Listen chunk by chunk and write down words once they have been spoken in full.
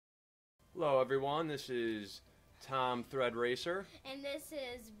Hello everyone, this is Tom Thread Racer. And this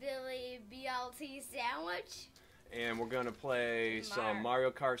is Billy BLT Sandwich. And we're going to play some Mario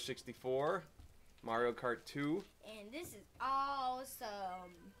Kart 64, Mario Kart 2. And this is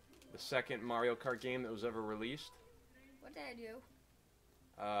awesome. The second Mario Kart game that was ever released. What did I do?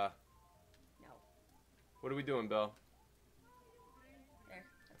 No. What are we doing, Bill? There.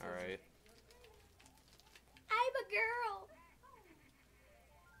 Alright. I'm a girl.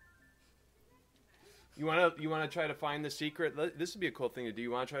 You wanna try to find the secret? This would be a cool thing to do. You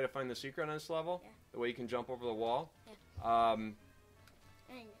wanna try to find the secret on this level? Yeah. The way you can jump over the wall? Yeah.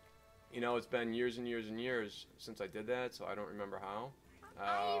 You know, it's been years and years and years since I did that, so I don't remember how.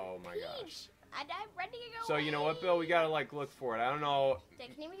 Oh my gosh. I'm ready to go. So you know what, Bill? We gotta like look for it. I don't know. Can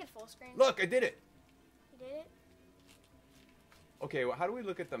you make it full screen? Look, I did it. You did it? Okay, well, how do we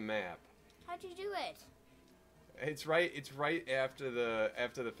look at the map? How'd you do it? It's right after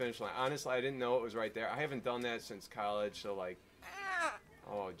the finish line. Honestly, I didn't know it was right there. I haven't done that since college, so like,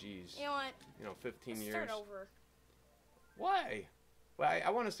 oh geez. You know what? 15 Let's years. start over. Why? Well, I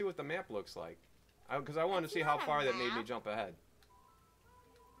want to see what the map looks like, because I want to see how far that made me jump ahead.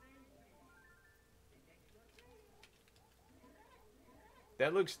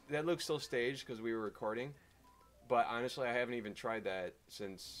 That looks so staged because we were recording, but honestly, I haven't even tried that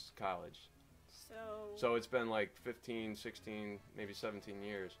since college. So it's been like 15, 16, maybe 17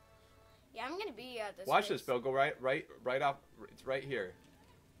 years. Yeah, I'm gonna be at this. Watch this, Bill. Go right off. It's right here.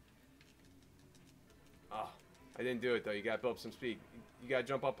 Oh, I didn't do it though. You got to build up some speed. You got to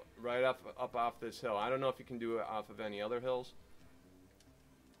jump up up off this hill. I don't know if you can do it off of any other hills.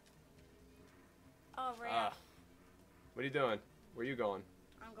 Oh, right. What are you doing? Where are you going?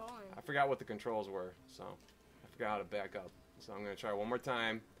 I'm going. I forgot what the controls were, so I forgot how to back up. So I'm gonna try one more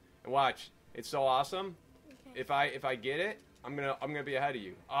time, and watch. It's so awesome. Okay. If I get it, I'm gonna be ahead of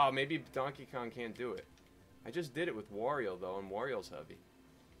you. Oh, maybe Donkey Kong can't do it. I just did it with Wario though, and Wario's heavy.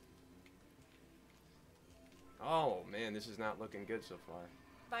 Oh man, this is not looking good so far.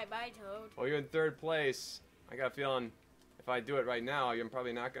 Bye bye, Toad. Well, you're in third place. I got a feeling if I do it right now, you're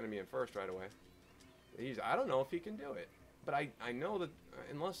probably not gonna be in first right away. I don't know if he can do it, but I know that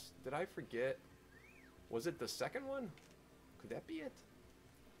unless did I forget? Was it the second one? Could that be it?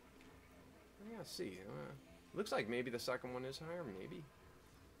 Yeah, see. Looks like maybe the second one is higher, maybe.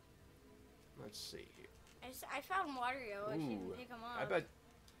 Let's see here. I found Wario. I should pick him up. I bet.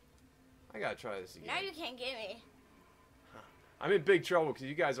 I gotta try this again. Now you can't get me. I'm in big trouble because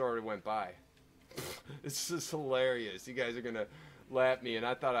you guys already went by. This is hilarious. You guys are gonna lap me, and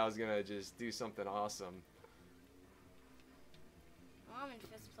I thought I was gonna just do something awesome. Well, I'm in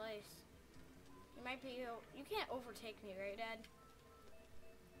 5th place. You might be. You can't overtake me, right, Dad?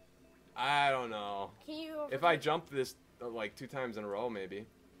 I don't know. Can you overtake? If I jump this like 2 times in a row, maybe.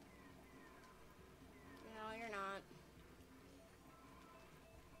 No, you're not.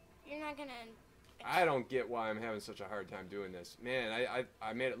 You're not gonna. I don't get why I'm having such a hard time doing this. Man,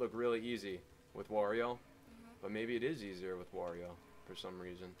 I made it look really easy with Wario, but maybe it is easier with Wario for some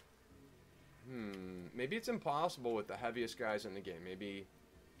reason. Maybe it's impossible with the heaviest guys in the game. Maybe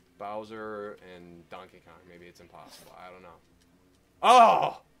Bowser and Donkey Kong. Maybe it's impossible. I don't know.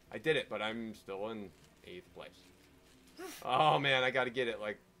 Oh! I did it, but I'm still in 8th place. Oh man, I gotta get it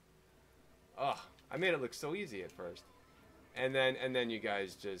like... Oh, I made it look so easy at first. And then you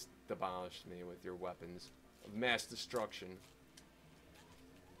guys just demolished me with your weapons of mass destruction.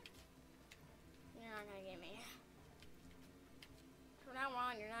 You're not gonna get me. From now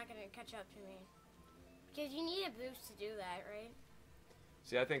on, you're not gonna catch up to me. Because you need a boost to do that, right?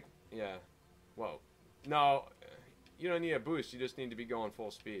 See, I think... Yeah. Whoa. No... You don't need a boost, you just need to be going full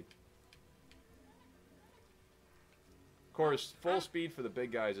speed. Of course, full speed for the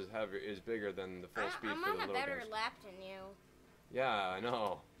big guys is bigger than the full speed for the little guys. I'm on a better lap than you. Yeah, I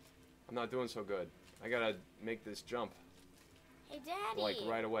know. I'm not doing so good. I gotta make this jump. Hey, Daddy. Like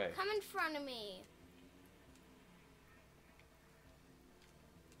right away. Come in front of me.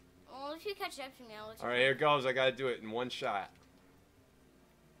 Well, if you catch up to me, I'll let you. Alright, here it goes. I gotta do it in one shot.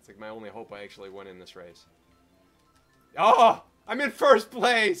 It's like my only hope I actually win in this race. Oh! I'm in first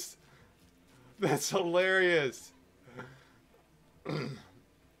place! That's hilarious.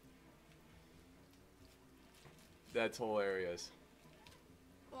 That's hilarious.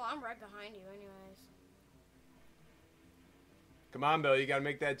 Well, I'm right behind you anyways. Come on, Bill. You gotta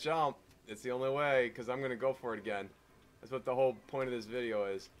make that jump. It's the only way, because I'm gonna go for it again. That's what the whole point of this video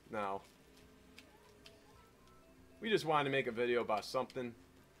is now. We just wanted to make a video about something.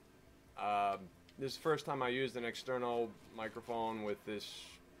 This is the first time I used an external microphone with this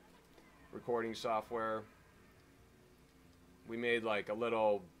recording software. We made like a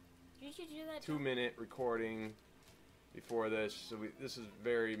little You should do that. 2-minute recording before this. So this is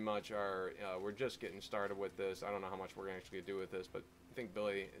very much our. We're just getting started with this. I don't know how much we're gonna actually do with this, but I think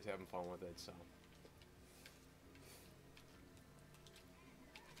Billy is having fun with it. So.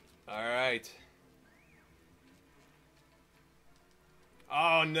 All right.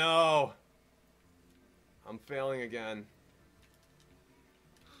 Oh no! I'm failing again.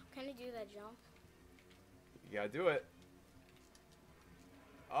 Can you do that jump? You gotta do it.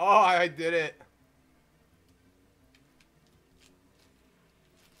 Oh, I did it.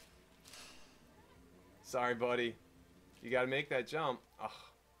 Sorry, buddy. You gotta make that jump. Oh,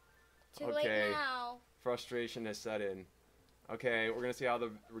 Too okay. late now. Frustration has set in. Okay, we're gonna see how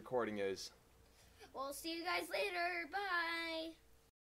the recording is. We'll see you guys later. Bye.